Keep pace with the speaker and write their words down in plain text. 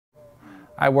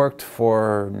I worked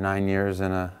for 9 years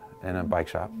in a bike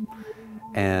shop,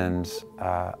 and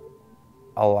a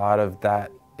lot of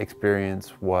that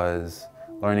experience was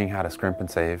learning how to scrimp and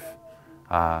save,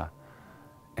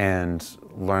 and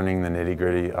learning the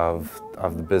nitty-gritty of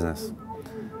the business.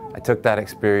 I took that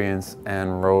experience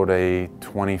and wrote a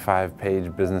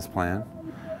 25-page business plan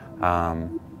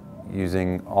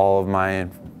using all of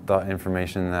the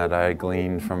information that I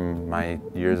gleaned from my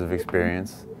years of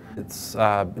experience. It's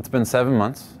been 7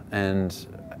 months, and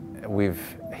we've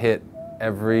hit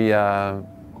every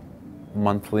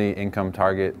monthly income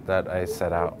target that I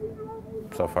set out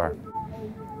so far.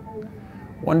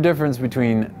 One difference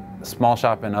between small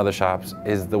shop and other shops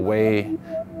is the way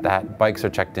that bikes are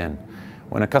checked in.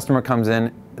 When a customer comes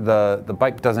in, the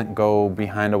bike doesn't go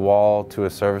behind a wall to a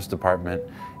service department.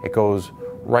 It goes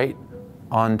right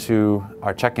onto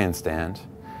our check-in stand,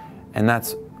 and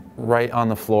that's right on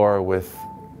the floor with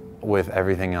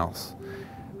everything else.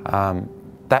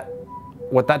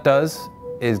 What that does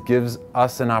is gives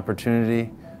us an opportunity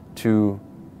to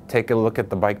take a look at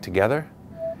the bike together,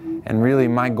 and really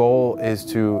my goal is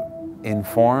to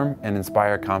inform and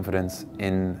inspire confidence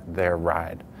in their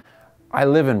ride. I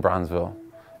live in Bronzeville,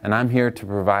 and I'm here to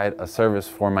provide a service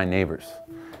for my neighbors.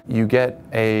 You get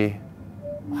a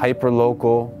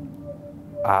hyper-local,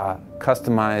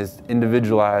 customized,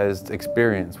 individualized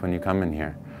experience when you come in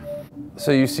here.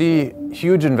 So you see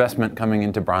huge investment coming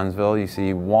into Bronzeville. You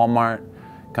see Walmart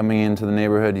coming into the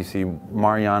neighborhood. You see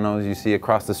Mariano's. You see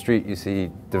across the street, you see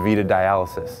DaVita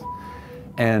Dialysis.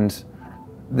 And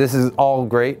this is all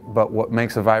great, but what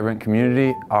makes a vibrant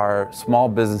community are small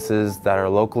businesses that are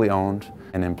locally owned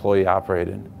and employee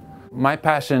operated. My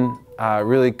passion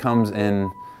really comes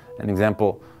in an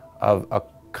example of a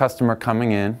customer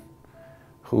coming in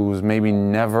who's maybe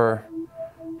never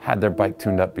had their bike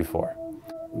tuned up before.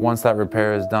 Once that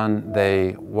repair is done,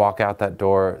 they walk out that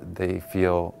door, they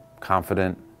feel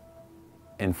confident,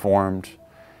 informed,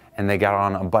 and they got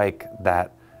on a bike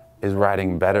that is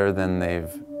riding better than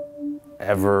they've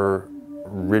ever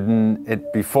ridden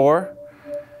it before.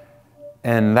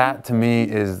 And that to me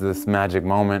is this magic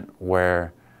moment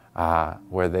where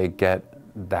they get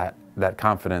that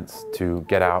confidence to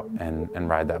get out and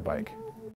ride that bike.